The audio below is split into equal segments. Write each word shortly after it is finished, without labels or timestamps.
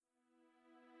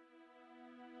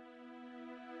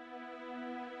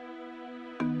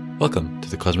Welcome to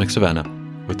the Cosmic Savannah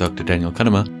with Dr. Daniel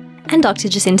Cunnama and Dr.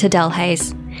 Jacinta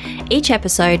Delhaize. Each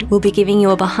episode will be giving you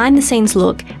a behind-the-scenes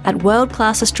look at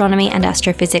world-class astronomy and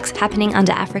astrophysics happening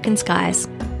under African skies.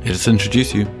 Let us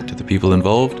introduce you to the people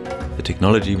involved, the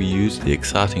technology we use, the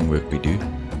exciting work we do,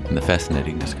 and the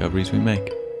fascinating discoveries we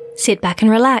make. Sit back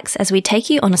and relax as we take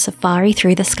you on a safari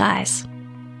through the skies.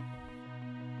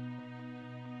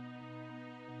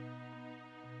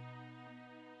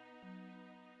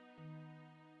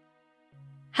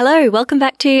 Hello, welcome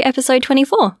back to episode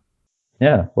 24.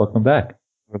 Yeah, welcome back.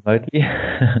 Remotely.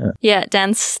 Yeah,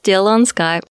 Dan's still on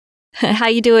Skype. How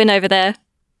you doing over there?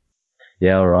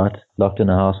 Yeah, all right. Locked in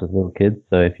a house with little kids,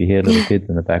 so if you hear little kids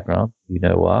in the background, you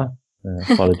know why.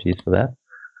 Apologies for that.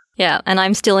 Yeah, and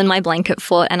I'm still in my blanket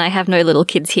fort, and I have no little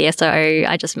kids here, so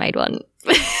I just made one.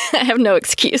 I have no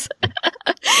excuse.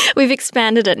 We've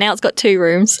expanded it. Now it's got 2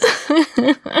 rooms.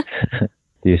 Do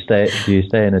you stay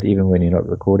in it even when you're not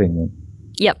recording them?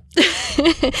 Yep.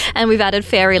 And we've added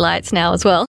fairy lights now as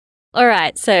well. All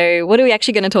right, so what are we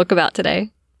actually going to talk about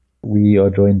today? We are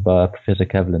joined by Professor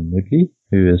Kavilan Moodley,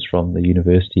 who is from the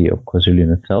University of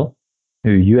KwaZulu-Natal,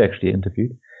 who you actually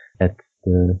interviewed at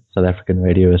the South African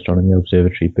Radio Astronomy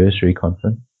Observatory Bursary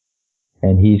Conference.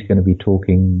 And he's going to be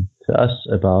talking to us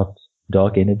about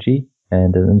dark energy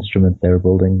and an instrument they're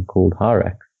building called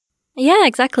HIRAX. Yeah,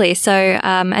 exactly. So,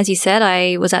 as you said,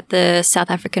 I was at the South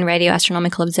African Radio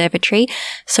Astronomical Observatory,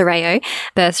 SARAO,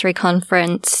 Bursary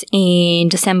Conference in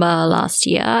December last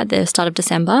year, at the start of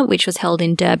December, which was held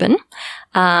in Durban,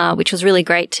 which was really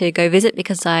great to go visit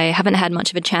because I haven't had much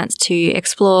of a chance to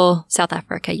explore South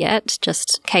Africa yet,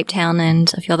 just Cape Town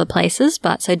and a few other places.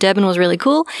 But so Durban was really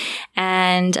cool.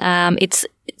 And it's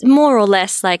more or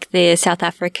less like the South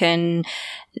African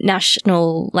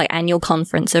national, annual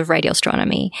conference of radio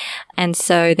astronomy. And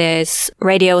so there's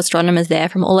radio astronomers there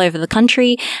from all over the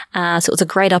country. So it was a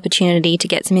great opportunity to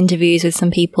get some interviews with some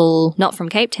people not from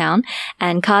Cape Town.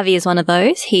 And Kavi is one of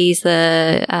those. He's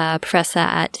the professor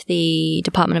at the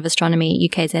Department of Astronomy,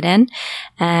 UKZN.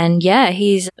 And yeah,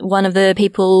 he's one of the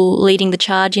people leading the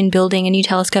charge in building a new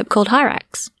telescope called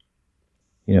HIRAX.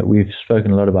 You know, we've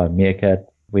spoken a lot about Meerkat.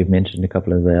 We've mentioned a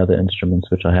couple of the other instruments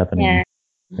which are happening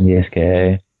in the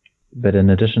SKA. But in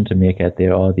addition to Meerkat,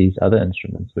 there are these other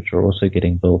instruments which are also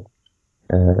getting built,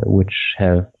 which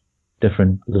have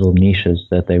different little niches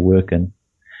that they work in.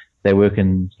 They work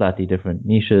in slightly different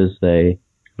niches. They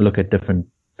look at different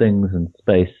things in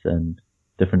space and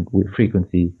different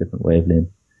frequencies, different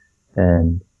wavelengths,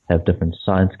 and have different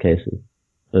science cases.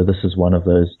 So this is one of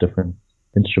those different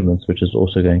instruments which is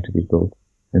also going to be built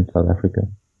in South Africa.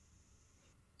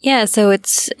 Yeah, so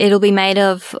it'll be made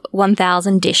of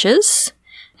 1,000 dishes,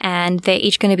 and they're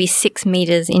each going to be 6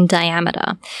 meters in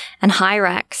diameter. And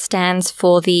HIRAX stands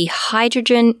for the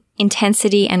Hydrogen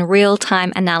Intensity and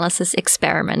Real-Time Analysis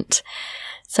Experiment.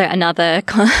 So another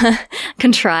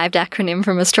contrived acronym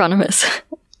from astronomers.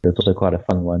 It's also quite a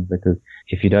fun one because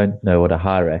if you don't know what a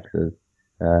HIRAX is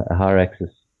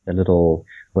a little,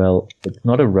 well, it's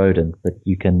not a rodent, but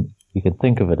you can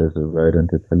think of it as a rodent.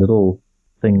 It's a little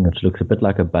thing which looks a bit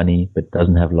like a bunny but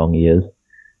doesn't have long ears.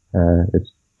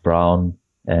 It's brown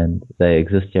and they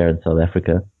exist here in South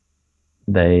Africa.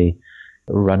 They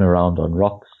run around on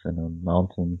rocks and on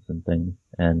mountains and things,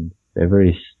 and they're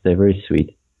very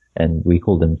sweet, and we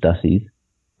call them dussies,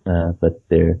 but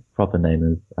their proper name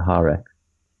is a HIRAX.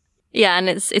 Yeah, and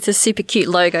it's a super cute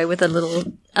logo with a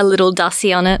little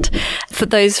dussie on it. For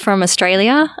those from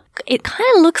Australia, it kind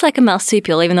of looks like a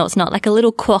marsupial, even though it's not, like a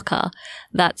little quokka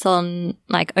that's on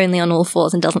only on all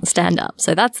fours and doesn't stand up.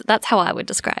 So that's how I would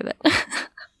describe it.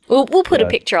 We'll put a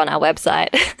picture on our website.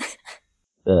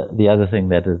 The other thing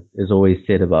that is always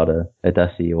said about a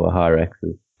dussie or a HIRAX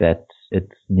is that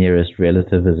its nearest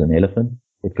relative is an elephant.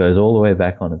 It goes all the way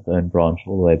back on its own branch,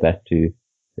 all the way back to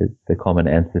the common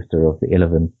ancestor of the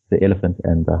elephant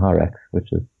and the HIRAX, which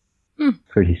is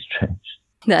pretty strange.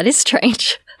 That is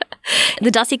strange.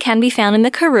 The dussie can be found in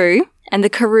the Karoo, and the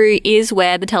Karoo is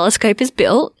where the telescope is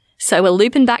built. So we're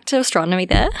looping back to astronomy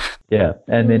there. Yeah,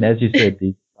 and then as you said,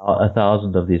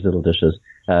 1,000 of these little dishes,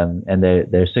 and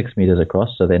they're 6 meters across,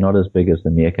 so they're not as big as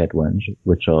the Meerkat ones,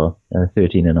 which are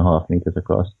 13.5 meters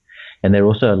across, and they're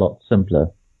also a lot simpler.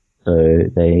 So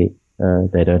they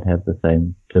don't have the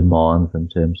same demands in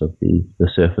terms of the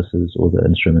surfaces or the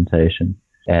instrumentation,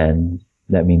 and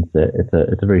that means that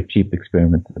it's a very cheap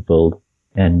experiment to build,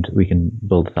 and we can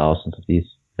build thousands of these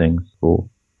things for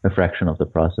a fraction of the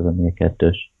price of a Meerkat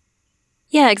dish.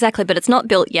 Yeah, exactly. But it's not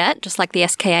built yet, just like the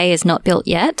SKA is not built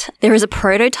yet. There is a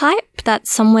prototype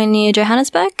that's somewhere near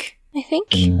Johannesburg, I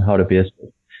think. In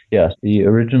Hartbeespoort. Yes, the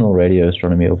original radio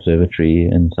astronomy observatory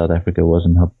in South Africa was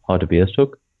in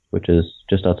Hartbeespoort, which is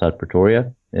just outside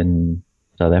Pretoria in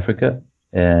South Africa.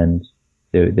 And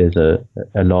there's a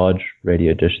large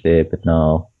radio dish there, but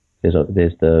now there's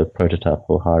the prototype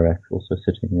for HIRAX also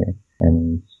sitting there.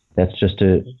 And that's just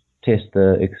to test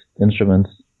the instruments,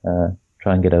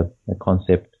 try and get a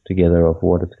concept together of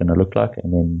what it's going to look like,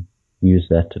 and then use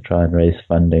that to try and raise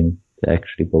funding to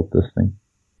actually build this thing.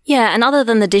 Yeah, and other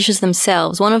than the dishes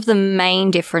themselves, one of the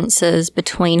main differences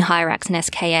between HIRAX and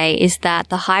SKA is that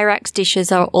the HIRAX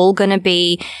dishes are all going to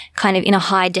be kind of in a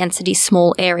high density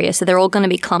small area, so they're all going to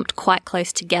be clumped quite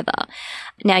close together.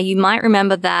 Now, you might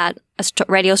remember that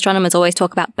radio astronomers always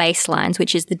talk about baselines,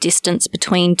 which is the distance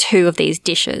between two of these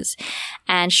dishes.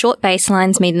 And short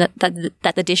baselines mean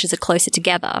that the dishes are closer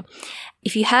together.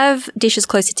 If you have dishes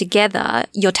closer together,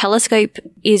 your telescope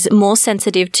is more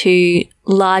sensitive to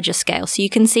larger scale. So you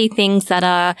can see things that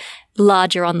are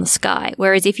larger on the sky.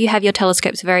 Whereas if you have your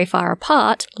telescopes very far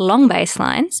apart, long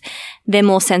baselines, they're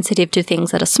more sensitive to things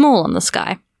that are small on the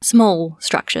sky, small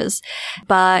structures.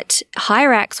 But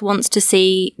HIRAX wants to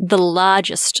see the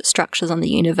largest structures on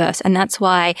the universe, and that's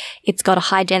why it's got a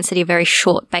high density of very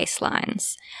short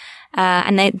baselines.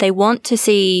 And they want to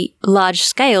see large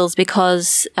scales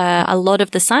because a lot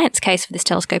of the science case for this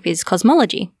telescope is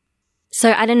cosmology.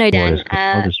 So I don't know, Dan.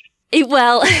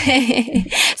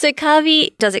 So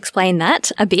Kavi does explain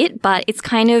that a bit, but it's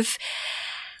kind of,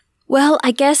 well,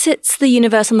 I guess it's the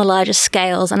universe on the largest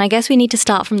scales, and I guess we need to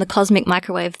start from the cosmic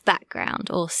microwave background,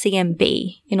 or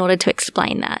CMB, in order to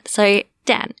explain that. So,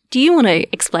 Dan, do you want to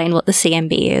explain what the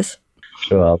CMB is?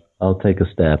 Sure, I'll take a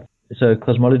stab. So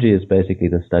cosmology is basically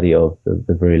the study of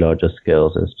the very largest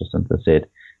scales, as Jacinta said.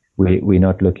 We're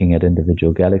not looking at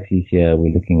individual galaxies here.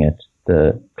 We're looking at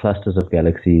the clusters of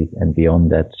galaxies and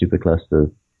beyond that, superclusters,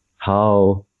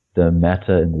 how the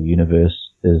matter in the universe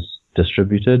is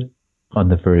distributed on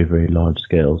the very, very large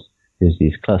scales. There's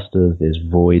these clusters, there's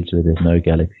voids where there's no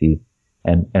galaxies,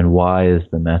 and why is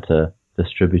the matter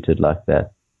distributed like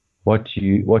that? What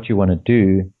you want to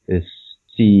do is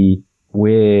see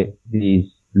where these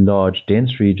large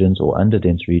dense regions or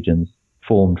underdense regions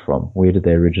formed from. Where did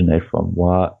they originate from?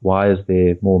 Why is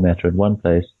there more matter in one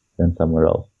place than somewhere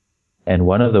else? And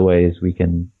one of the ways we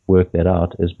can work that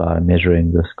out is by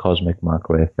measuring this cosmic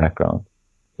microwave background.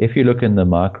 If you look in the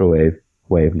microwave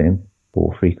wavelength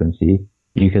or frequency,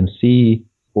 you can see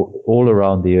all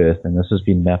around the Earth, and this has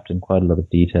been mapped in quite a lot of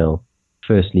detail,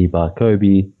 firstly by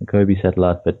the COBE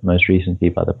satellite, but most recently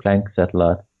by the Planck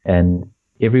satellite. And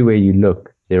everywhere you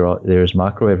look, there is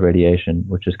microwave radiation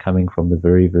which is coming from the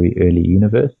very, very early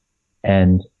universe,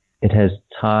 and it has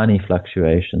tiny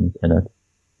fluctuations in it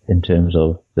in terms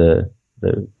of the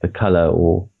color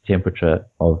or temperature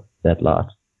of that light.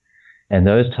 And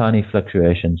those tiny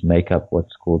fluctuations make up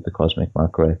what's called the cosmic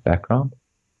microwave background.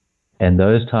 And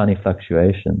those tiny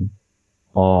fluctuations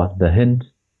are the hint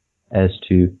as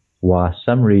to why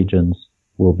some regions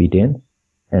will be dense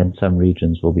and some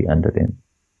regions will be underdense.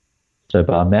 So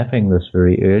by mapping this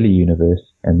very early universe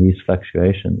and these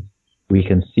fluctuations, we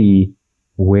can see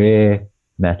where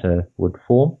matter would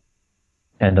form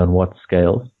and on what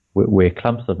scales, where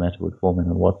clumps of matter would form and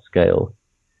on what scales.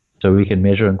 So we can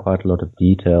measure in quite a lot of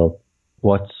detail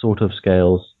what sort of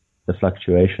scales the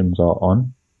fluctuations are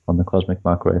on the cosmic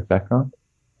microwave background.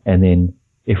 And then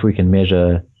if we can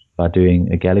measure by doing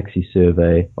a galaxy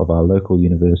survey of our local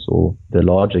universe or the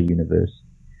larger universe,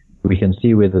 we can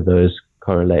see whether those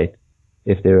correlate.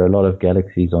 If there are a lot of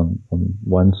galaxies on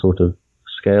one sort of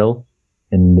scale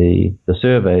in the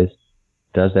surveys,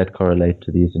 does that correlate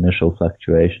to these initial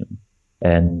fluctuations?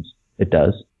 And it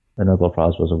does. The Nobel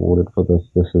Prize was awarded for this.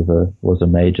 This was a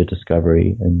major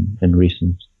discovery in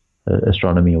recent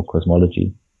astronomy or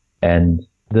cosmology. And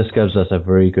this gives us a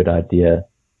very good idea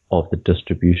of the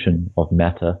distribution of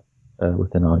matter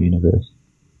within our universe.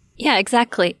 Yeah,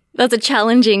 exactly. That's a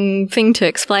challenging thing to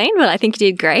explain, but I think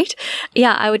you did great.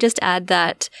 Yeah, I would just add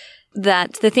that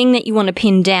the thing that you want to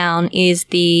pin down is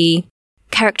the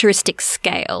characteristic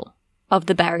scale of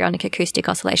the baryonic acoustic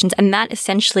oscillations, and that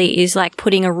essentially is like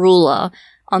putting a ruler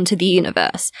onto the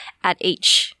universe at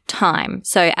each time.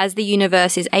 So as the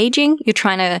universe is aging, you're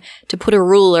trying to put a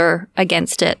ruler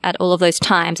against it at all of those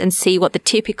times and see what the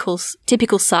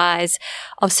typical size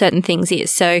of certain things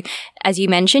is. So as you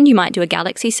mentioned, you might do a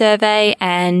galaxy survey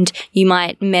and you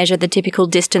might measure the typical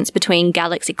distance between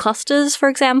galaxy clusters, for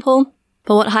example.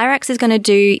 But what HIRAX is going to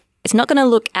do, it's not going to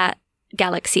look at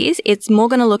galaxies. It's more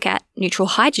going to look at neutral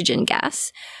hydrogen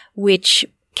gas, which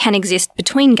can exist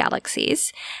between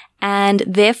galaxies. and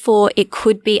therefore it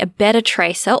could be a better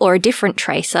tracer or a different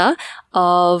tracer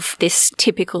of this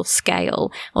typical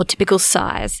scale or typical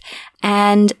size.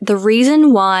 And the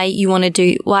reason why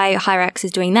why HIRAX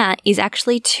is doing that is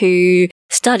actually to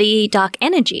study dark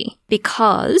energy,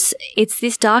 because it's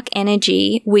this dark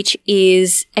energy which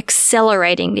is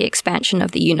accelerating the expansion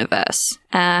of the universe.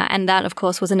 And that, of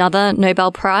course, was another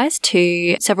Nobel Prize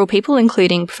to several people,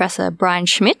 including Professor Brian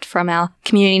Schmidt from our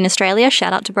community in Australia.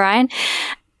 Shout out to Brian.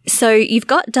 So you've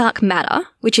got dark matter,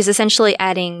 which is essentially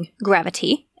adding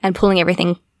gravity and pulling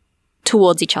everything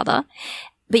towards each other.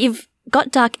 But you've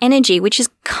got dark energy, which is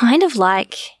kind of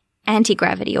like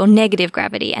anti-gravity or negative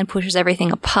gravity and pushes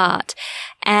everything apart.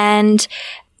 And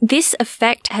this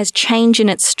effect has changed in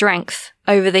its strength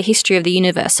over the history of the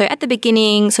universe. So at the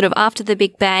beginning, sort of after the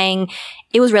Big Bang,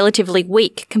 it was relatively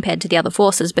weak compared to the other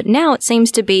forces, but now it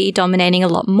seems to be dominating a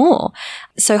lot more.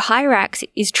 So HIRAX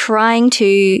is trying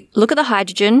to look at the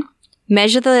hydrogen,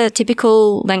 measure the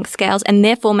typical length scales, and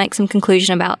therefore make some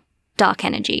conclusion about dark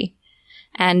energy.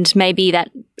 And maybe that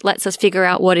lets us figure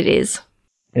out what it is.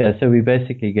 Yeah, so we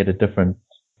basically get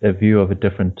a view of a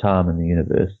different time in the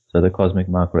universe. So the cosmic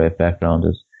microwave background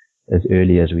is as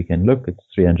early as we can look. It's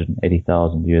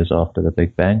 380,000 years after the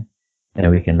Big Bang.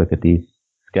 And we can look at these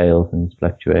scales and these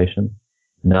fluctuations.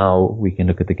 Now we can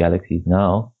look at the galaxies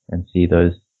now and see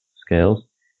those scales.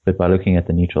 But by looking at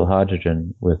the neutral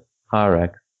hydrogen with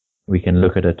HIRAX, we can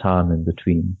look at a time in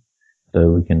between.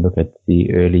 So we can look at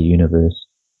the early universe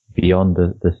beyond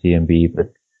the CMB,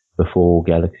 but before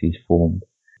galaxies formed,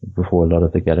 before a lot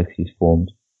of the galaxies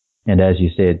formed. And as you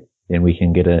said, then we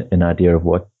can get an idea of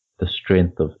what the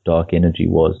strength of dark energy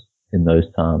was in those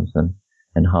times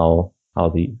and how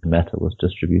the matter was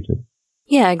distributed.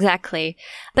 Yeah, exactly.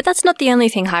 But that's not the only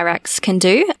thing HIRAX can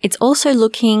do. It's also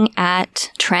looking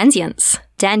at transients.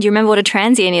 Dan, do you remember what a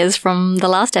transient is from the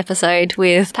last episode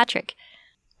with Patrick?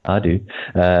 I do.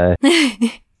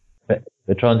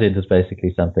 The transient is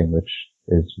basically something which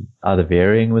is either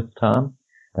varying with time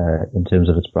in terms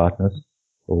of its brightness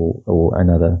or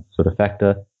another sort of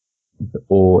factor,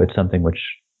 or it's something which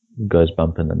goes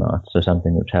bump in the night. So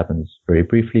something which happens very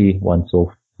briefly, once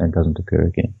off, and doesn't occur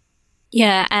again.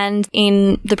 Yeah, and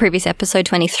in the previous episode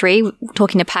 23,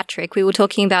 talking to Patrick, we were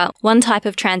talking about one type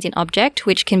of transient object,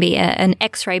 which can be an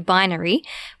X-ray binary,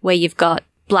 where you've got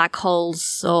black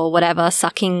holes or whatever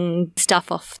sucking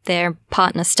stuff off their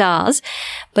partner stars.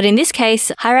 But in this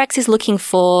case, HIRAX is looking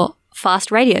for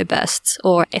fast radio bursts,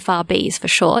 or FRBs for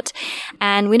short.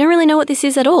 And we don't really know what this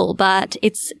is at all, but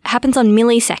it happens on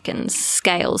milliseconds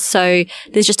scales. So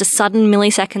there's just a sudden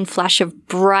millisecond flash of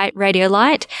bright radio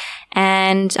light,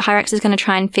 and HIRAX is going to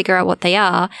try and figure out what they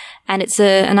are. And it's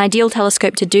an ideal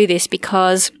telescope to do this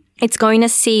because it's going to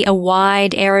see a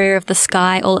wide area of the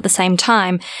sky all at the same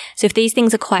time. So if these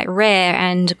things are quite rare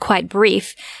and quite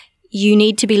brief, you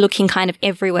need to be looking kind of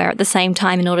everywhere at the same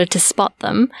time in order to spot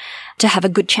them, to have a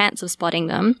good chance of spotting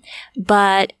them.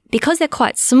 But because they're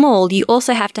quite small, you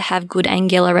also have to have good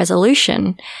angular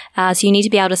resolution. So you need to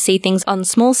be able to see things on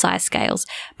small size scales.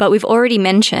 But we've already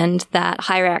mentioned that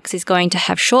HIRAX is going to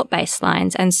have short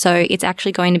baselines, and so it's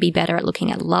actually going to be better at looking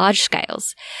at large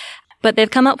scales. But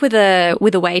they've come up with a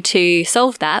way to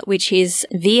solve that, which is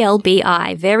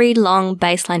VLBI, Very Long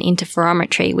Baseline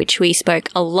Interferometry, which we spoke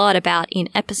a lot about in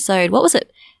episode, what was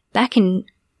it? Back in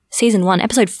season 1,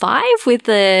 episode 5 with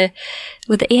the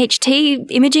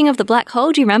EHT imaging of the black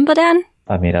hole. Do you remember, Dan?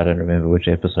 I mean, I don't remember which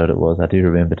episode it was. I do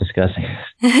remember discussing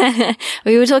it.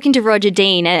 We were talking to Roger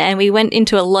Dean and we went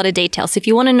into a lot of detail. So if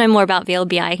you want to know more about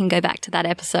VLBI, you can go back to that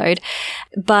episode.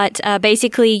 But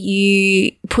basically,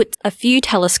 you put a few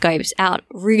telescopes out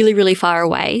really, really far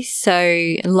away.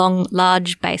 So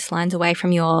large baselines away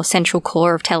from your central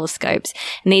core of telescopes.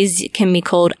 And these can be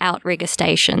called outrigger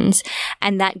stations.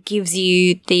 And that gives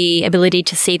you the ability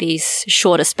to see these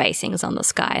shorter spacings on the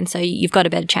sky. And so you've got a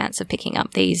better chance of picking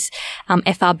up these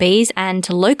FRBs and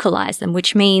to localize them,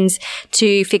 which means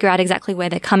to figure out exactly where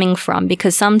they're coming from,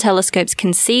 because some telescopes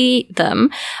can see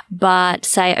them, but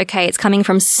say, okay, it's coming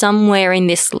from somewhere in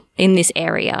this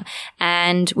area.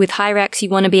 And with HIRAX, you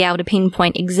want to be able to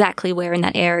pinpoint exactly where in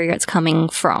that area it's coming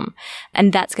from.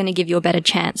 And that's going to give you a better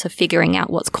chance of figuring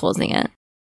out what's causing it.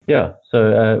 Yeah.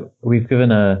 So we've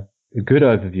given a good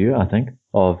overview, I think,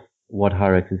 of what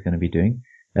HIRAX is going to be doing.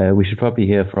 We should probably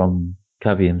hear from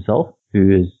Kavi himself, who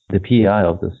is the PI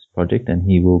of this project, and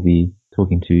he will be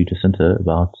talking to Jacinta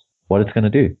about what it's going to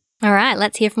do. All right,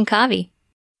 let's hear from Kavi.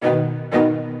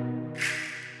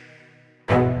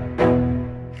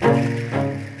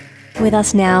 With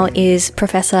us now is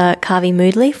Professor Kavi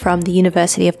Moodley from the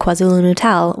University of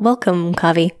KwaZulu-Natal. Welcome,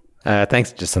 Kavi.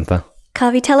 Thanks, Jacinta.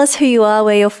 Kavi, tell us who you are,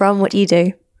 where you're from, what you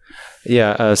do.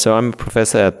 Yeah, so I'm a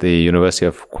professor at the University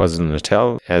of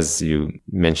KwaZulu-Natal. As you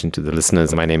mentioned to the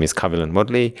listeners, my name is Kavilan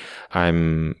Moodley.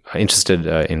 I'm interested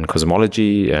in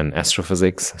cosmology and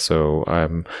astrophysics, so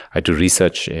I do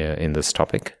research in this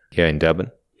topic here in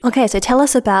Durban. Okay, so tell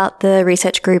us about the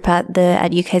research group at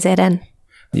UKZN.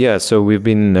 Yeah, so we've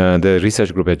been, the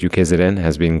research group at UKZN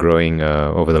has been growing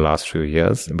over the last few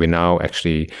years. We now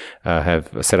actually have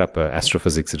set up an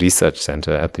astrophysics research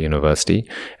center at the university,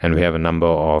 and we have a number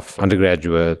of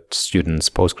undergraduate students,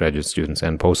 postgraduate students,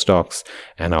 and postdocs,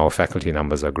 and our faculty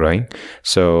numbers are growing.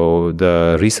 So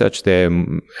the research there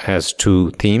has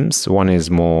two themes. One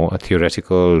is more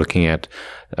theoretical, looking at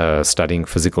studying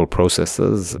physical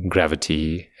processes,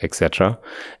 gravity, etc.,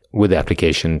 with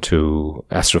application to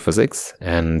astrophysics.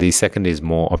 And the second is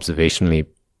more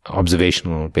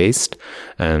observational based,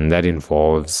 and that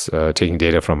involves taking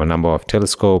data from a number of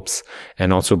telescopes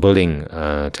and also building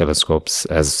telescopes,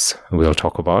 as we'll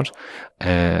talk about.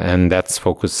 And that's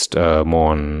focused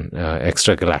more on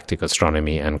extragalactic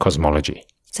astronomy and cosmology.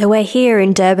 So we're here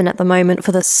in Durban at the moment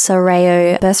for the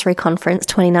SORAO Bursary Conference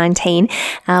 2019.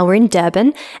 We're in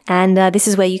Durban, and this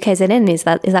is where UKZN is.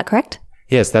 Is that correct?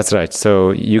 Yes, that's right.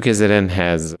 So UKZN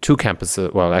has two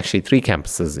campuses, well, actually three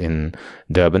campuses in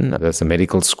Durban. There's a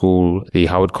medical school, the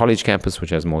Howard College campus, which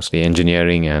has mostly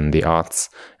engineering and the arts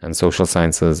and social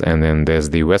sciences. And then there's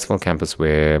the Westville campus,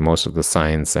 where most of the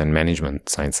science and management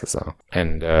sciences are.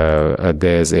 And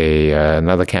there's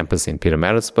another campus in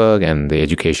Pietermaritzburg and the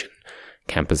education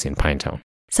campus in Pinetown.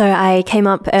 So I came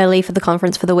up early for the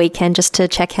conference for the weekend just to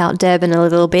check out Durban a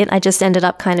little bit. I just ended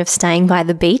up kind of staying by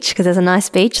the beach because there's a nice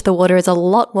beach. The water is a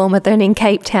lot warmer than in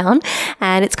Cape Town,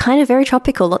 and it's kind of very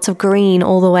tropical, lots of green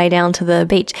all the way down to the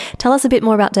beach. Tell us a bit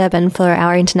more about Durban for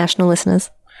our international listeners.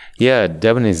 Yeah,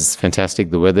 Durban is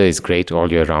fantastic. The weather is great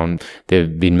all year round. There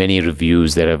have been many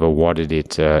reviews that have awarded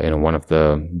it, one of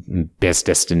the best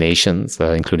destinations,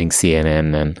 including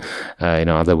CNN and,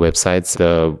 other websites.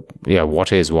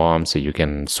 Water is warm, so you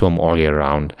can swim all year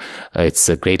round. It's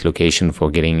a great location for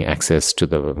getting access to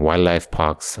the wildlife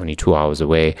parks, only 2 hours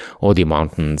away, or the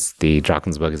mountains. The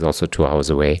Drakensberg is also 2 hours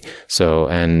away. So,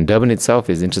 and Durban itself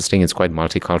is interesting. It's quite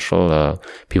multicultural.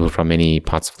 People from many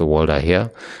parts of the world are here.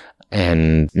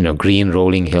 And green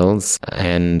rolling hills,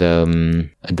 and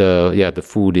the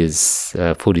food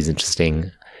is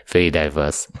interesting, very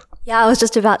diverse. Yeah, I was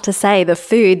just about to say the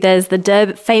food. There's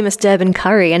the famous Durban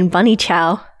curry and bunny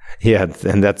chow. Yeah,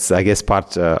 and that's, I guess,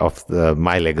 part of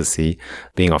my legacy,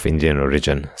 being of Indian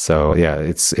origin. So yeah,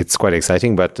 it's quite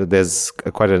exciting, but there's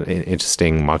quite an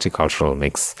interesting multicultural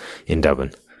mix in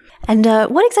Durban. And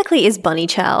what exactly is bunny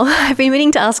chow? I've been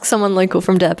meaning to ask someone local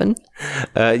from Durban.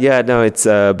 It's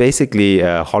basically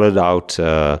a hollowed out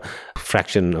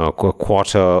fraction or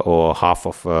quarter or half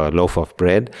of a loaf of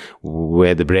bread,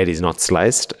 where the bread is not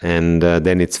sliced, and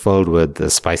then it's filled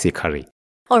with spicy curry.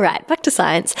 All right, back to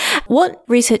science. What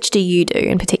research do you do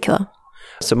in particular?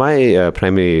 So my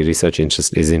primary research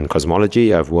interest is in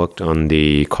cosmology. I've worked on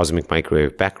the cosmic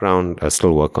microwave background. I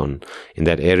still work in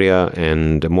that area.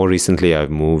 And more recently, I've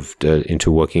moved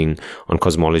into working on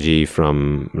cosmology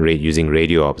from using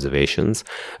radio observations,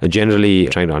 generally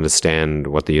trying to understand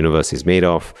what the universe is made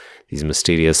of, these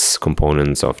mysterious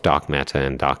components of dark matter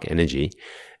and dark energy,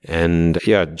 and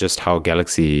just how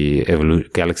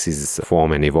galaxies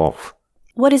form and evolve.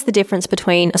 What is the difference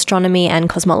between astronomy and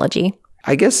cosmology?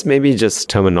 I guess maybe just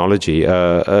terminology.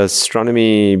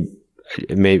 Astronomy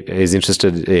is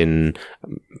interested in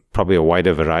probably a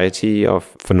wider variety of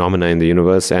phenomena in the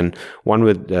universe, and one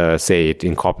would say it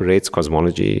incorporates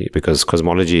cosmology, because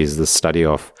cosmology is the study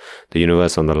of the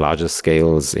universe on the larger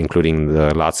scales, including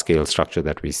the large-scale structure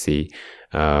that we see,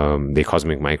 the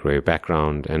cosmic microwave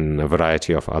background, and a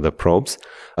variety of other probes.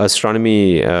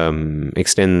 Astronomy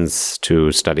extends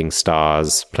to studying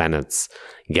stars, planets,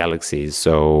 galaxies.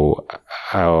 So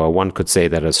one could say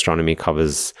that astronomy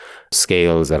covers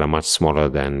scales that are much smaller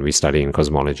than we study in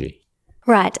cosmology.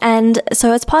 Right. And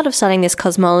so as part of studying this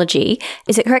cosmology,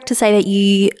 is it correct to say that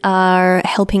you are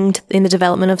helping in the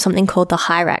development of something called the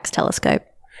HIRAX telescope?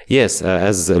 Yes,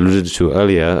 as alluded to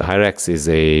earlier, HIRAX is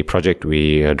a project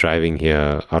we are driving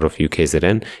here out of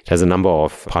UKZN. It has a number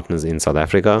of partners in South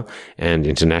Africa and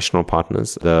international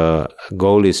partners. The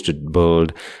goal is to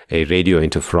build a radio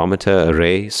interferometer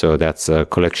array. So that's a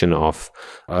collection of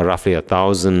roughly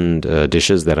 1,000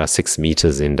 dishes that are 6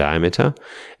 meters in diameter.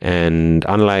 And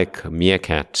unlike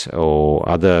Meerkat or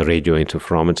other radio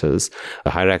interferometers,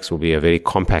 the HIRAX will be a very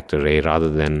compact array rather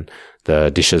than the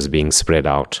dishes being spread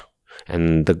out.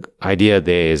 And the idea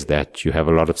there is that you have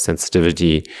a lot of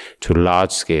sensitivity to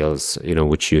large scales,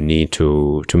 which you need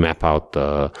to map out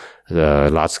the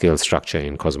large scale structure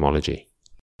in cosmology.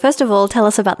 First of all, tell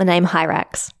us about the name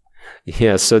HIRAX.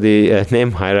 Yeah, so the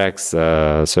name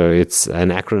HIRAX, so it's an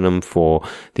acronym for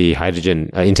the Hydrogen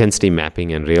Intensity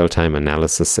Mapping and Real-Time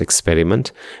Analysis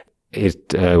Experiment.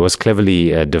 It was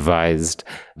cleverly devised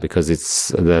because it's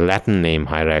the Latin name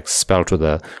HIRAX, spelled with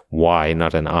a Y,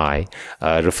 not an I,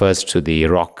 refers to the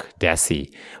rock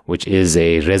Dassey, which is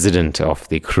a resident of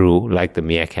the crew, like the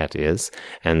meerkat is.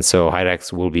 And so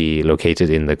HIRAX will be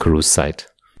located in the cruise site.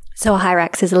 So a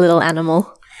HIRAX is a little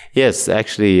animal? Yes,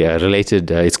 actually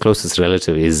related, its closest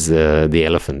relative is the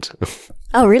elephant.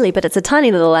 Oh, really? But it's a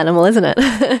tiny little animal, isn't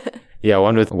it? Yeah,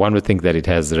 one would think that it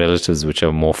has relatives which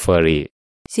are more furry.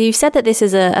 So you've said that this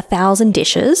is 1,000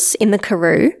 dishes in the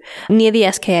Karoo, near the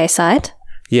SKA site.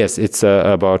 Yes, it's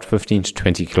about 15 to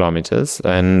 20 kilometers.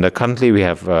 And currently we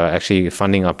have actually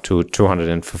funding up to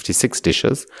 256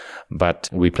 dishes, but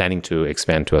we're planning to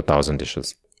expand to 1,000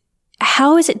 dishes.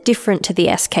 How is it different to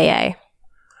the SKA?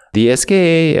 The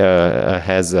SKA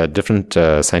has different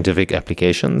scientific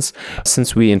applications.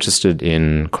 Since we're interested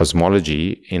in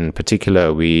cosmology, in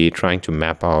particular, we're trying to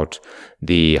map out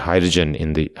the hydrogen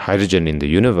in the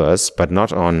universe, but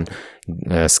not on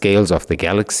scales of the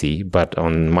galaxy, but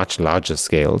on much larger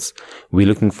scales. We're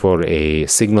looking for a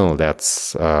signal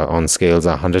that's on scales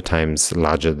 100 times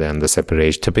larger than the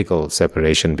typical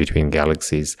separation between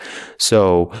galaxies.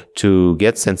 So to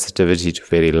get sensitivity to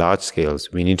very large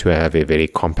scales, we need to have a very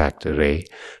compact array.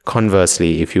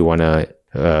 Conversely, if you want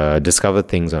to discover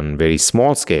things on very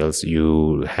small scales,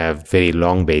 you have very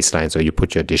long baselines, or you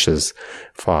put your dishes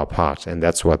far apart. And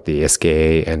that's what the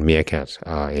SKA and Meerkat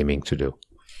are aiming to do.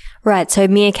 Right, so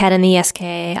Meerkat and the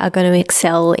SKA are going to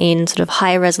excel in sort of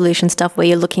higher resolution stuff where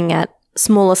you're looking at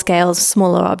smaller scales,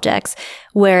 smaller objects,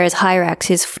 whereas HIRAX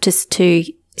is just to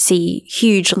see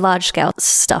huge, large-scale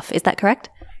stuff. Is that correct?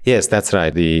 Yes, that's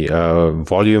right. The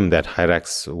volume that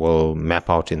HIRAX will map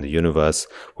out in the universe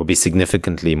will be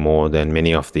significantly more than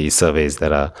many of the surveys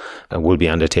that will be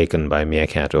undertaken by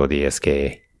Meerkat or the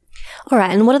SKA. All right,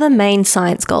 and what are the main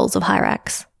science goals of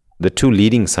HIRAX? The two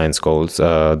leading science goals,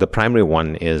 the primary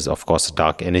one is, of course,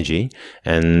 dark energy.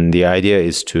 And the idea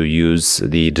is to use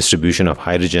the distribution of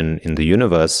hydrogen in the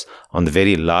universe on the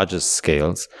very largest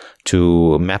scales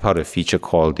to map out a feature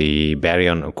called the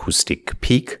baryon acoustic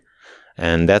peak.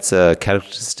 And that's a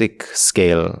characteristic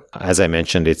scale. As I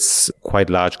mentioned, it's quite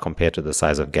large compared to the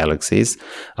size of galaxies,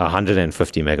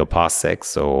 150 megaparsecs,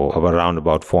 so around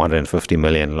about 450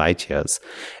 million light years.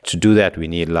 To do that, we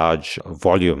need large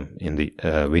volume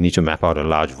we need to map out a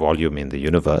large volume in the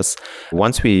universe.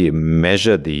 Once we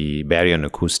measure the baryon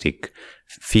acoustic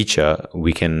feature,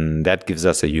 that gives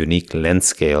us a unique length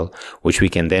scale, which we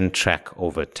can then track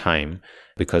over time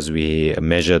because we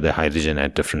measure the hydrogen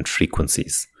at different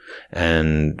frequencies.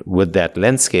 And with that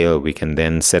length scale, we can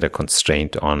then set a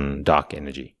constraint on dark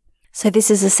energy. So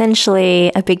this is essentially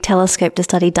a big telescope to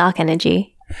study dark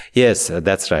energy. Yes,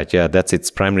 that's right. Yeah, that's its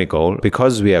primary goal.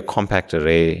 Because we are a compact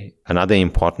array, another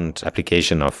important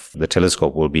application of the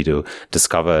telescope will be to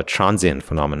discover transient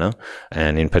phenomena,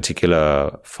 and in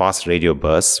particular, fast radio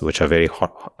bursts, which are a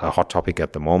hot topic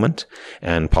at the moment,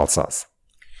 and pulsars.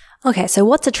 Okay, so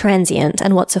what's a transient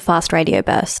and what's a fast radio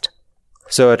burst?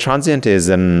 So a transient is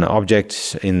an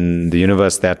object in the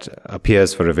universe that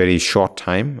appears for a very short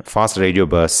time. Fast radio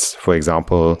bursts, for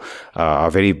example,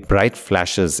 are very bright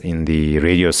flashes in the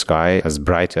radio sky, as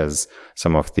bright as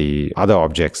some of the other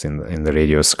objects in the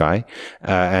radio sky.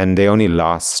 And they only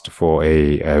last for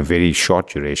a very short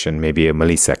duration, maybe a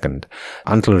millisecond.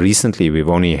 Until recently, we've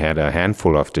only had a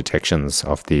handful of detections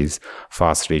of these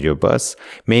fast radio bursts,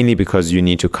 mainly because you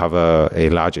need to cover a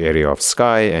large area of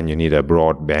sky and you need a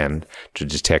broad band to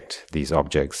detect these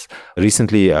objects.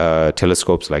 Recently,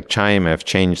 telescopes like CHIME have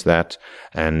changed that,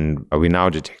 and we're now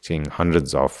detecting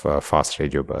hundreds of fast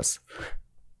radio bursts.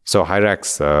 So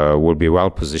HIRAX will be well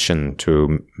positioned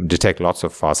to detect lots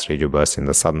of fast radio bursts in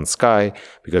the southern sky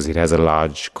because it has a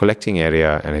large collecting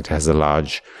area and it has a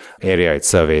large area it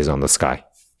surveys on the sky.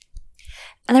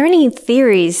 Are there any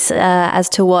theories as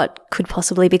to what could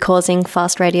possibly be causing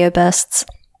fast radio bursts?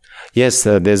 Yes,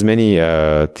 there's many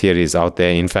theories out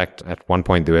there. In fact, at one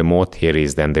point there were more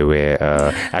theories than there were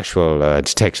actual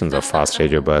detections of fast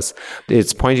radio bursts.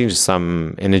 It's pointing to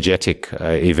some energetic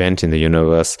event in the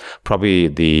universe, probably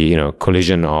the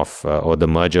collision of or the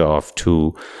merger of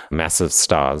two massive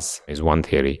stars is one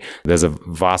theory. There's a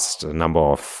vast number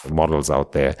of models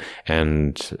out there,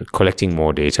 and collecting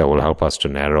more data will help us to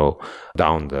narrow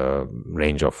down the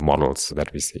range of models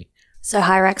that we see. So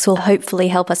HIRAX will hopefully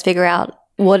help us figure out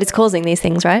what is causing these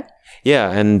things, right?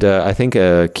 Yeah, and I think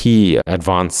a key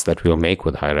advance that we'll make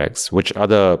with HIRAX, which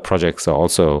other projects are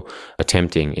also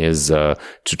attempting, is to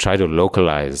try to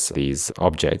localize these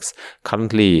objects.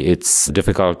 Currently, it's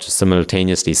difficult to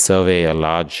simultaneously survey a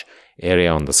large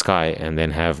area on the sky and then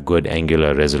have good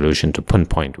angular resolution to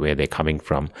pinpoint where they're coming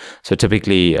from. So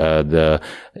typically, the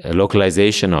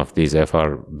localization of these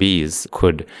FRBs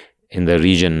could, in the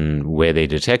region where they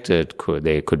detected,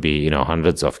 they could be,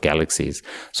 hundreds of galaxies.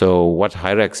 So what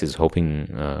HIRAX is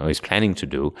is planning to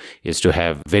do is to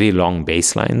have very long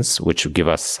baselines, which give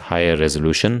us higher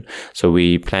resolution. So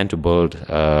we plan to build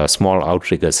small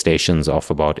outrigger stations of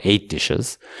about 8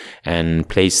 dishes and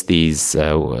place these,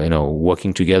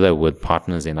 working together with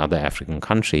partners in other African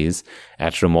countries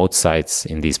at remote sites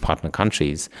in these partner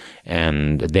countries,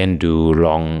 and then do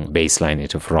long baseline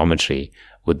interferometry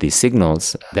with these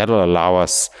signals. That'll allow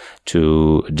us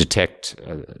to detect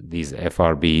these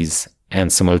FRBs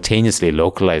and simultaneously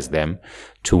localize them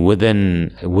to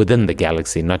within the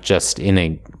galaxy, not just in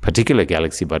a particular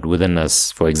galaxy, but within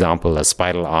us, for example, a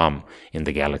spiral arm in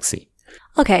the galaxy.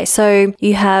 Okay, so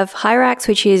you have HIRAX,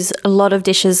 which is a lot of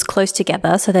dishes close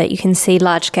together so that you can see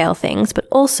large-scale things, but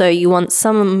also you want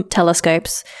some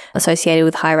telescopes associated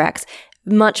with HIRAX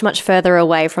much, much further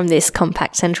away from this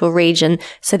compact central region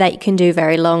so that you can do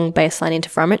very long baseline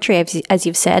interferometry, as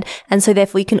you've said. And so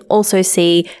therefore you can also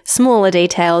see smaller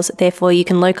details, therefore you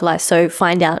can localize, so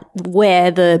find out where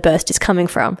the burst is coming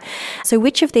from. So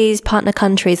which of these partner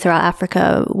countries throughout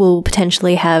Africa will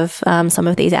potentially have some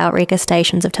of these outrigger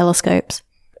stations of telescopes?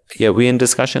 Yeah, we're in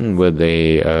discussion with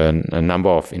a number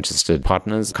of interested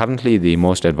partners. Currently, the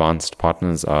most advanced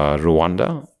partners are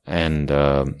Rwanda and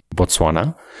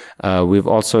Botswana. We've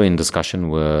also in discussion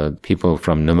with people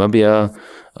from Namibia,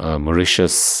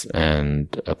 Mauritius, and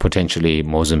potentially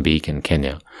Mozambique and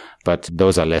Kenya. But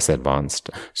those are less advanced.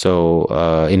 So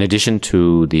in addition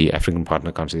to the African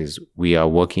partner countries, we have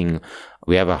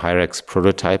a HIRAX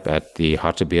prototype at the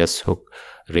Hartebeespoort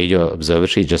Radio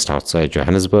Observatory just outside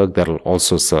Johannesburg that'll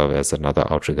also serve as another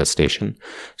outrigger station.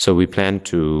 So we plan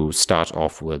to start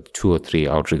off with 2 or 3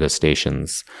 outrigger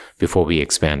stations before we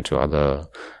expand to other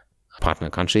partner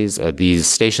countries. These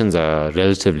stations are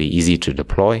relatively easy to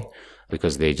deploy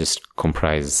because they just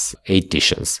comprise 8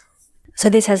 dishes. So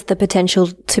this has the potential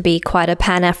to be quite a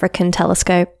Pan-African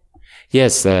telescope.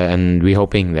 Yes, and we're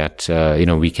hoping that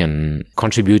we can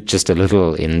contribute just a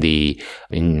little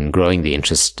in growing the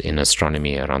interest in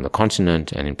astronomy around the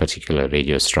continent, and in particular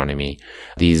radio astronomy.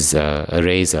 These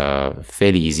arrays are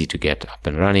fairly easy to get up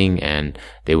and running, and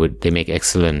they make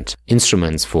excellent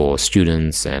instruments for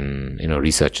students and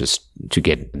researchers to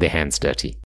get their hands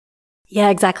dirty. Yeah,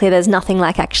 exactly. There's nothing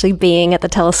like actually being at the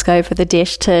telescope with a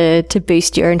dish to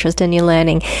boost your interest in your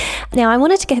learning. Now, I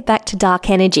wanted to get back to dark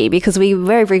energy because we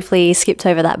very briefly skipped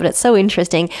over that, but it's so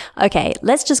interesting. Okay,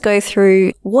 let's just go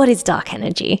through what is dark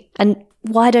energy and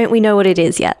why don't we know what it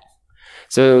is yet?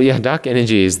 So yeah, dark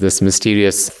energy is this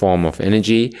mysterious form of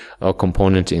energy or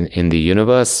component in the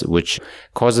universe, which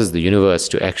causes the universe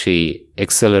to actually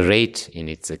accelerate in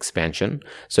its expansion.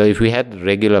 So if we had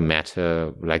regular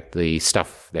matter, like the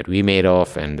stuff that we made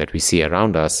of and that we see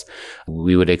around us,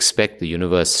 we would expect the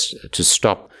universe to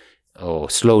stop or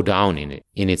slow down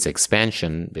in its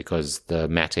expansion because the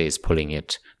matter is pulling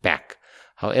it back.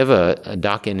 However,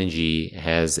 dark energy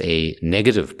has a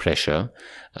negative pressure,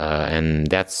 and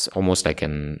that's almost like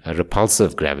a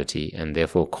repulsive gravity, and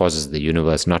therefore causes the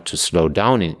universe not to slow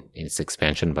down in its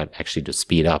expansion, but actually to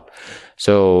speed up.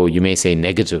 So you may say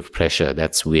negative pressure.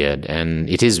 That's weird, and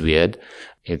it is weird.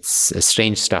 It's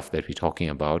strange stuff that we're talking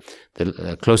about.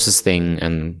 The closest thing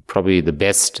and probably the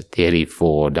best theory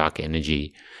for dark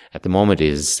energy at the moment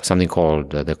is something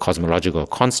called the cosmological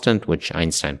constant, which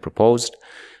Einstein proposed.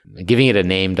 Giving it a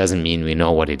name doesn't mean we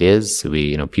know what it is.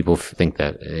 People think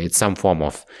that it's some form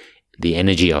of the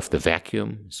energy of the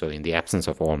vacuum. So in the absence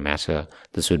of all matter,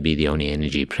 this would be the only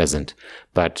energy present.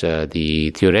 But the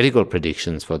theoretical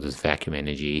predictions for this vacuum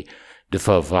energy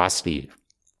differ vastly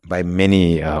by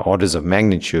many orders of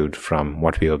magnitude from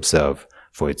what we observe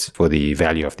for the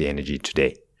value of the energy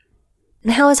today.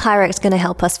 And how is HIRAX going to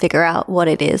help us figure out what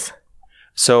it is?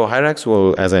 So HIRAX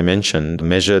will, as I mentioned,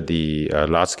 measure the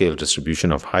large-scale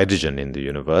distribution of hydrogen in the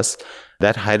universe.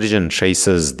 That hydrogen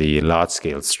traces the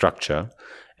large-scale structure,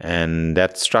 and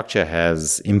that structure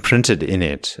has imprinted in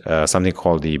it something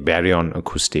called the baryon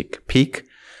acoustic peak,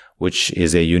 which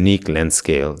is a unique length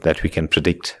scale that we can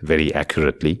predict very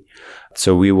accurately.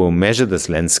 So we will measure this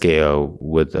length scale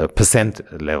with a percent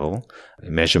level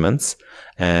measurements,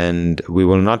 and we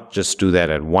will not just do that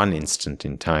at one instant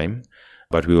in time.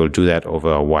 but we will do that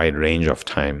over a wide range of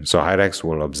time. So HIRAX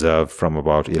will observe from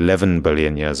about 11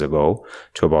 billion years ago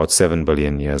to about 7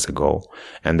 billion years ago.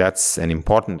 And that's an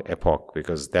important epoch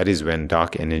because that is when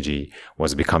dark energy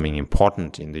was becoming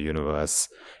important in the universe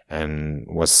and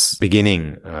was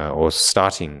beginning or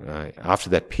starting. After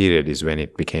that period is when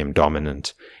it became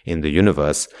dominant in the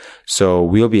universe. So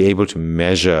we'll be able to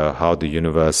measure how the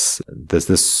universe,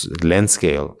 this length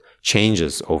scale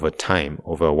changes over time,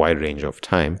 over a wide range of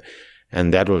time.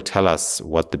 And that will tell us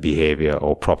what the behavior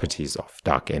or properties of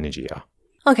dark energy are.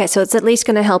 Okay, so it's at least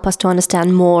going to help us to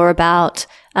understand more about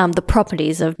the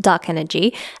properties of dark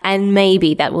energy, and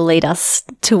maybe that will lead us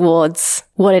towards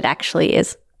what it actually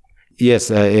is.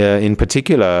 Yes, in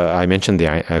particular, I mentioned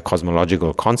the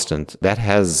cosmological constant. That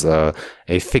has a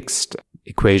fixed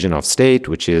equation of state,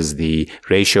 which is the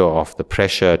ratio of the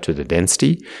pressure to the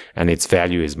density, and its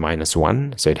value is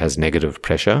 -1, so it has negative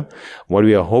pressure. What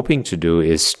we are hoping to do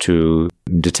is to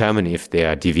determine if there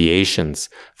are deviations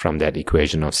from that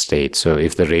equation of state. So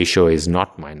if the ratio is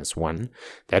not -1,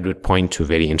 that would point to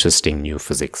very interesting new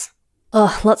physics.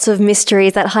 Oh, lots of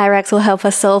mysteries that HIRAX will help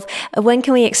us solve. When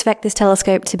can we expect this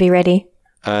telescope to be ready?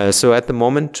 So at the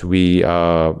moment, we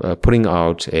are putting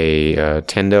out a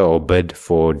tender or bid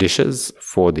for dishes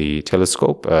for the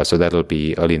telescope. So that'll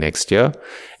be early next year.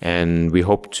 And we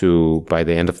hope to, by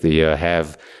the end of the year,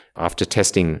 have, after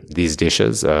testing these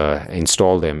dishes,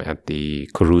 install them at the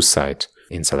Karoo site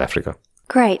in South Africa.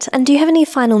 Great. And do you have any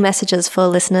final messages for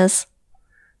listeners?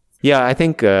 Yeah, I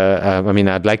think,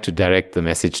 I'd like to direct the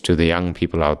message to the young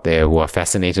people out there who are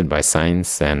fascinated by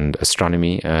science and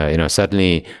astronomy.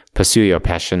 Certainly pursue your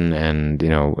passion, and,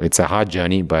 it's a hard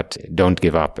journey, but don't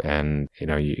give up, and,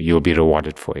 you'll be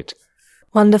rewarded for it.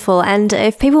 Wonderful. And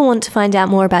if people want to find out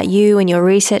more about you and your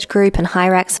research group and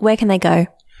HIRAX, where can they go?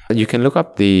 You can look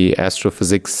up the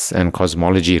Astrophysics and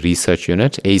Cosmology Research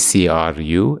Unit,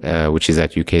 ACRU, which is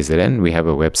at UKZN. We have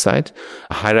a website.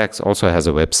 HIRAX also has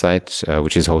a website,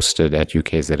 which is hosted at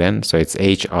UKZN. So it's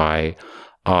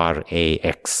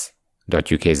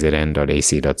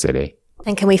HIRAX.ukzn.ac.za.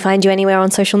 And can we find you anywhere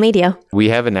on social media? We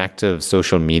have an active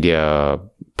social media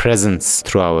presence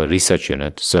through our research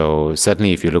unit. So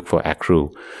certainly if you look for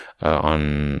ACRU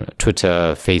on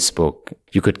Twitter, Facebook,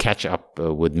 you could catch up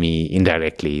with me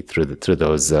indirectly through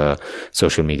those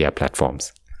social media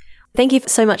platforms. Thank you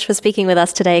so much for speaking with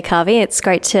us today, Kavi. It's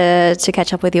great to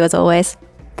catch up with you as always.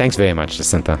 Thanks very much,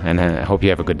 Jacinta, and I hope you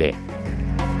have a good day.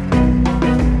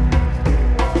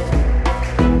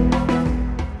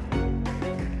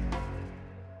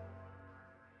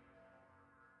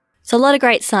 So a lot of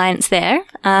great science there.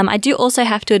 I do also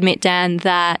have to admit, Dan,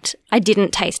 that I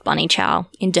didn't taste bunny chow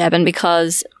in Durban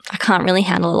because I can't really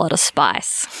handle a lot of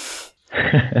spice.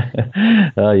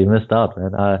 Oh, you missed out,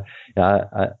 man. I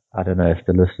don't know if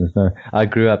the listeners know. I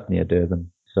grew up near Durban,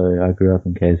 so I grew up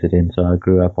in KZN, so I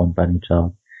grew up on bunny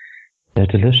chow. They're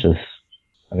delicious.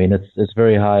 I mean, it's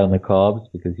very high on the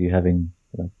carbs because you're having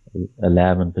a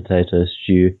lamb and potato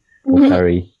stew or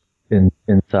curry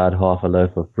inside half a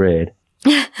loaf of bread.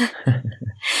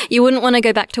 You wouldn't want to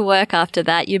go back to work after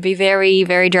that. You'd be very,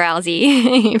 very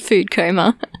drowsy, food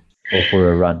coma. Or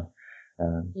for a run.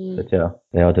 But yeah,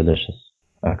 they are delicious.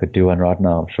 I could do one right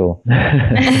now, I'm sure.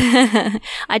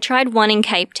 I tried one in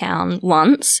Cape Town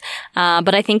once,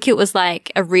 but I think it was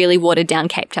like a really watered down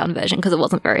Cape Town version because it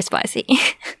wasn't very spicy.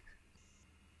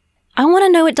 I want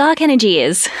to know what dark energy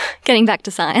is. Getting back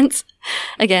to science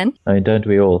again. I mean, don't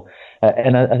we all?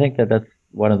 And I think that's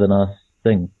one of the nice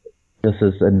things. This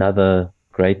is another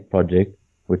great project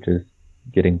which is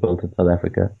getting built in South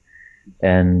Africa,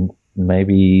 and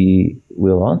maybe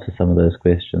we'll answer some of those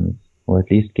questions, or at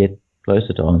least get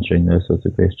closer to answering those sorts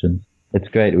of questions. It's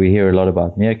great. We hear a lot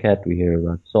about Meerkat, we hear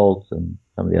about SALT and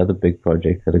some of the other big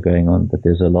projects that are going on, but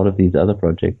there's a lot of these other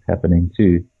projects happening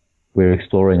too. We're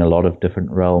exploring a lot of different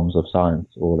realms of science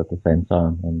all at the same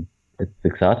time, and it's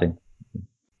exciting.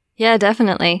 Yeah,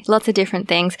 definitely. Lots of different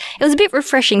things. It was a bit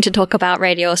refreshing to talk about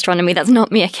radio astronomy. That's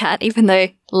not Meerkat, even though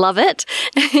love it.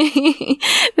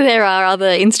 There are other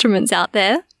instruments out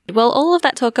there. Well, all of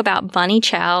that talk about bunny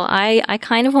chow, I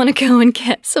kind of want to go and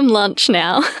get some lunch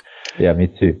now. Yeah, me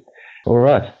too. All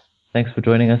right. Thanks for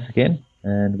joining us again,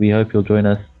 and we hope you'll join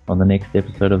us on the next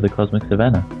episode of The Cosmic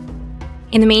Savannah.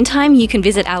 In the meantime, you can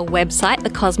visit our website,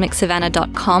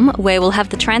 thecosmicsavannah.com, where we'll have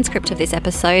the transcript of this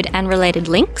episode and related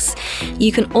links.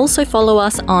 You can also follow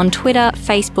us on Twitter,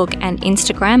 Facebook, and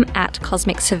Instagram at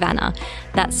Cosmic Savannah.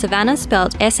 That's Savannah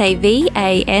spelled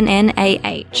Savannah.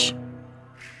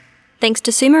 Thanks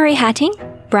to Sue-Marie Hatting,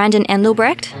 Brandon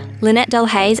Endelbrecht, Lynette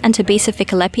Delhaize, and Tabisa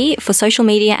Ficalepi for social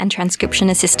media and transcription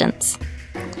assistance.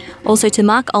 Also to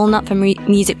Mark Olnut for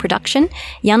music production,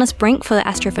 Giannis Brink for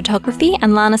astrophotography,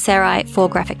 and Lana Sarai for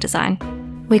graphic design.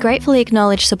 We gratefully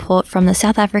acknowledge support from the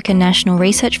South African National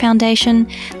Research Foundation,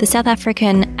 the South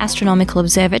African Astronomical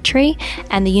Observatory,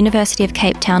 and the University of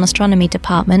Cape Town Astronomy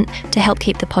Department to help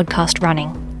keep the podcast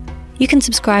running. You can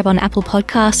subscribe on Apple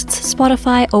Podcasts,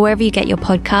 Spotify, or wherever you get your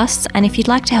podcasts, and if you'd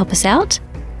like to help us out,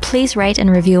 please rate and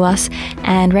review us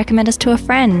and recommend us to a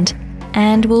friend.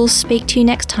 And we'll speak to you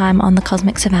next time on the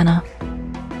Cosmic Savannah.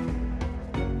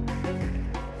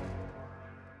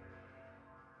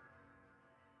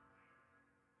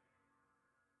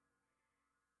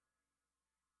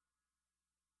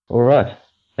 All right.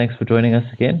 Thanks for joining us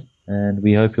again, and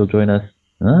we hope you'll join us.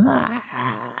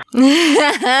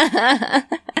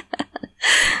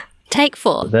 Take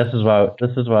 4. This is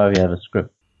why we have a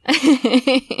script.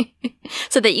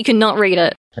 So that you cannot read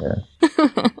it.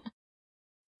 Yeah.